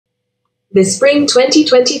The Spring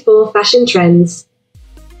 2024 Fashion Trends.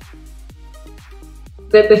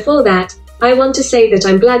 But before that, I want to say that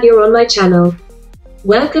I'm glad you're on my channel.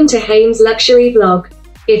 Welcome to Hymme's luxury vlog.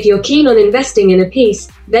 If you're keen on investing in a piece,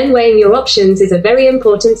 then weighing your options is a very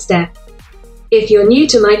important step. If you're new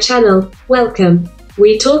to my channel, welcome.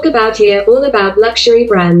 We talk about here all about luxury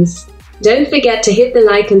brands. Don't forget to hit the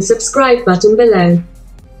like and subscribe button below.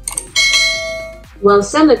 While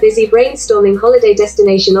some are busy brainstorming holiday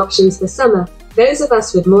destination options for summer, those of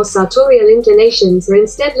us with more sartorial inclinations are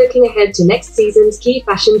instead looking ahead to next season's key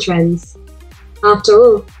fashion trends. After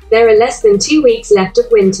all, there are less than 2 weeks left of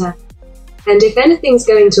winter. And if anything's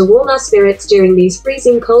going to warm our spirits during these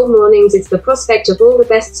freezing cold mornings, it's the prospect of all the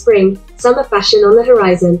best spring, summer fashion on the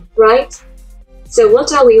horizon, right? So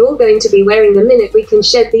what are we all going to be wearing the minute we can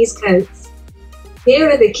shed these coats? Here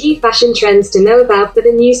are the key fashion trends to know about for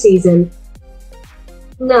the new season.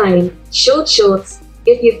 9. Short shorts.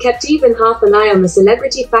 If you've kept even half an eye on the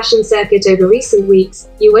celebrity fashion circuit over recent weeks,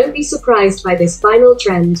 you won't be surprised by this final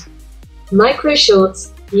trend. Micro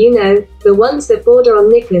shorts, you know, the ones that border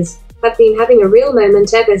on knickers, have been having a real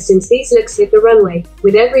moment ever since these looks hit the runway,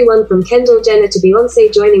 with everyone from Kendall Jenner to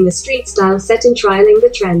Beyoncé joining the street style set in trialing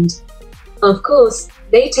the trend. Of course,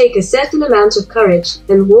 they take a certain amount of courage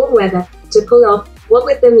and warm weather to pull off, what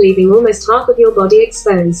with them leaving almost half of your body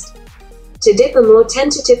exposed. To dip a more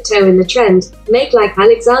tentative toe in the trend, make like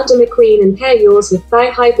Alexander McQueen and pair yours with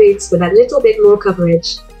thigh-high boots for that little bit more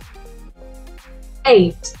coverage.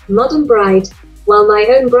 8. Modern bride. While my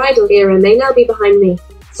own bridal era may now be behind me,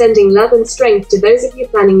 sending love and strength to those of you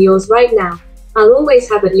planning yours right now, I'll always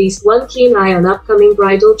have at least one keen eye on upcoming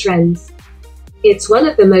bridal trends. It's one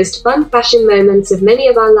of the most fun fashion moments of many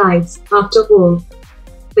of our lives, after all.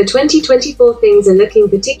 The 2024 things are looking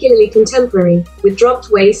particularly contemporary, with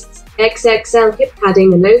dropped waists, XXL hip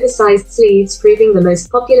padding and oversized sleeves proving the most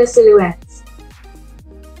popular silhouettes.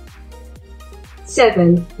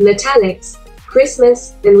 7. Metallics.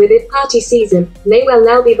 Christmas, and with it party season, may well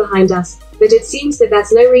now be behind us, but it seems that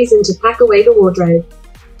that's no reason to pack away the wardrobe.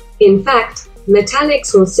 In fact,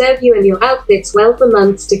 metallics will serve you and your outfits well for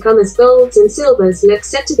months to come, as golds and silvers look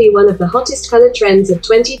set to be one of the hottest color trends of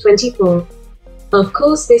 2024. Of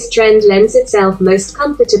course, this trend lends itself most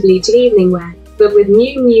comfortably to evening wear, but with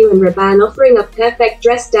Miu Miu and Rabanne offering up perfect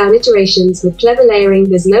dressed-down iterations with clever layering,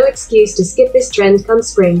 there's no excuse to skip this trend come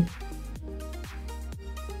spring.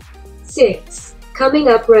 6. Coming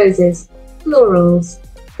up roses. Florals.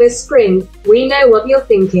 For spring, we know what you're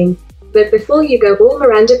thinking. But before you go all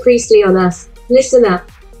Miranda Priestley on us, listen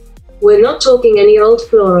up. We're not talking any old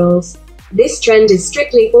florals. This trend is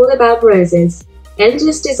strictly all about roses.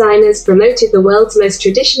 Endless designers promoted the world's most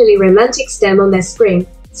traditionally romantic stem on their spring,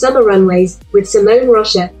 summer runways, with Simone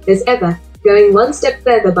Rocha, as ever, going one step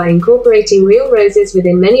further by incorporating real roses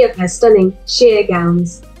within many of her stunning, sheer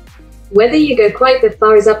gowns. Whether you go quite that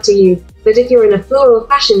far is up to you, but if you're in a floral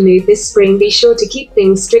fashion mood this spring, be sure to keep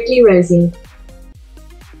things strictly rosy.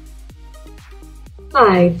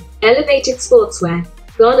 5. Elevated sportswear.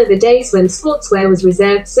 Gone are the days when sportswear was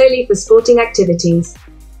reserved solely for sporting activities.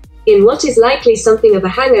 In what is likely something of a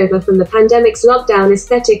hangover from the pandemic's lockdown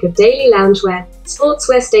aesthetic of daily loungewear,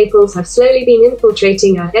 sportswear staples have slowly been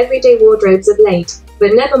infiltrating our everyday wardrobes of late,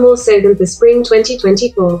 but never more so than for spring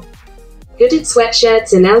 2024. Hooded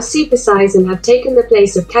sweatshirts are now supersized and have taken the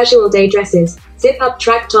place of casual day dresses. Zip-up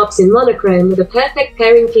track tops in monochrome with a perfect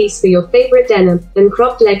pairing piece for your favorite denim, and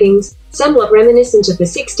cropped leggings, somewhat reminiscent of the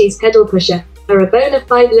 60s pedal pusher, are a bona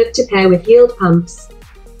fide look to pair with heeled pumps.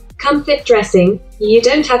 Comfort dressing, you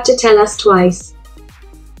don't have to tell us twice.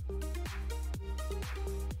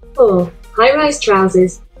 4. High-rise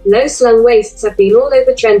trousers. Low-slung waists have been all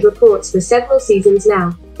over trend reports for several seasons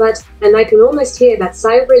now, but, and I can almost hear that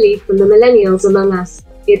sigh of relief from the millennials among us,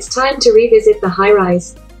 it's time to revisit the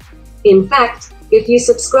high-rise. In fact, if you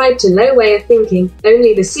subscribe to Low Way of Thinking,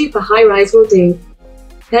 only the super high-rise will do.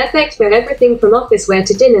 Perfect for everything from office wear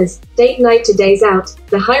to dinners, date night to days out,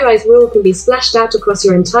 the high-rise rule can be splashed out across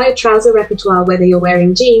your entire trouser repertoire whether you're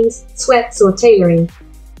wearing jeans, sweats or tailoring.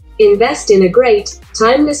 Invest in a great,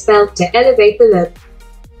 timeless belt to elevate the look.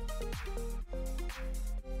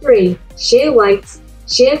 3. Sheer whites.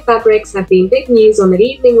 Sheer fabrics have been big news on the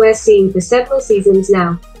evening wear scene for several seasons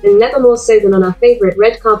now, and never more so than on our favorite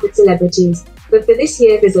red carpet celebrities, but for this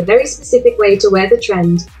year there's a very specific way to wear the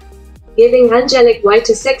trend. Giving angelic white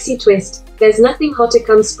a sexy twist, there's nothing hotter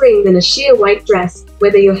come spring than a sheer white dress,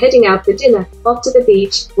 whether you're heading out for dinner, off to the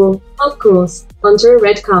beach, or, of course, onto a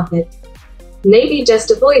red carpet. Maybe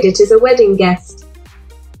just avoid it as a wedding guest.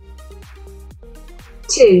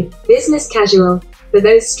 2. Business casual. For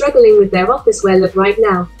those struggling with their office wear look right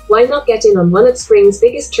now, why not get in on one of spring's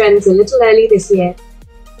biggest trends a little early this year?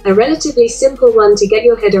 A relatively simple one to get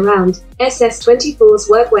your head around, SS24's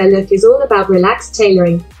workwear look is all about relaxed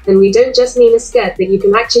tailoring, and we don't just mean a skirt that you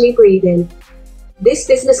can actually breathe in. This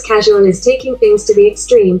business casual is taking things to the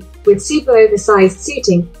extreme, with super oversized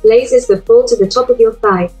suiting, blazers that fall to the top of your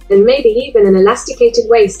thigh, and maybe even an elasticated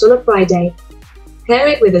waist on a Friday. Pair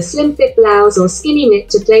it with a slim fit blouse or skinny knit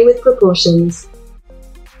to play with proportions.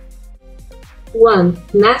 1.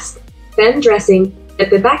 Mask. Femme dressing. At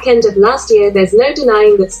the back end of last year, there's no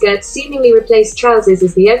denying that skirts seemingly replaced trousers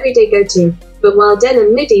as the everyday go-to, but while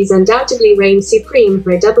denim middies undoubtedly reign supreme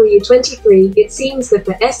for a W23, it seems that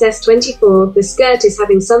for SS24, the skirt is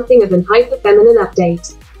having something of an hyper-feminine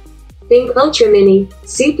update. Think ultra mini,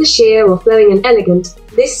 super sheer or flowing and elegant,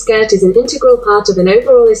 this skirt is an integral part of an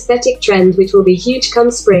overall aesthetic trend which will be huge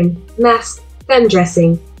come spring. Mask. Femme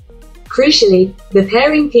dressing. Crucially, the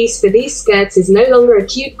pairing piece for these skirts is no longer a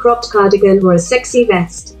cute cropped cardigan or a sexy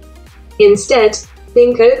vest. Instead,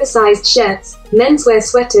 think oversized shirts, menswear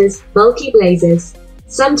sweaters, bulky blazers.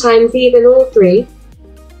 Sometimes even all three.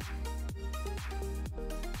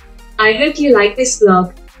 I hope you like this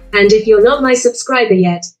vlog. And if you're not my subscriber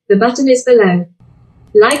yet, the button is below.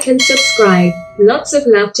 Like and subscribe. Lots of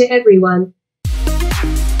love to everyone.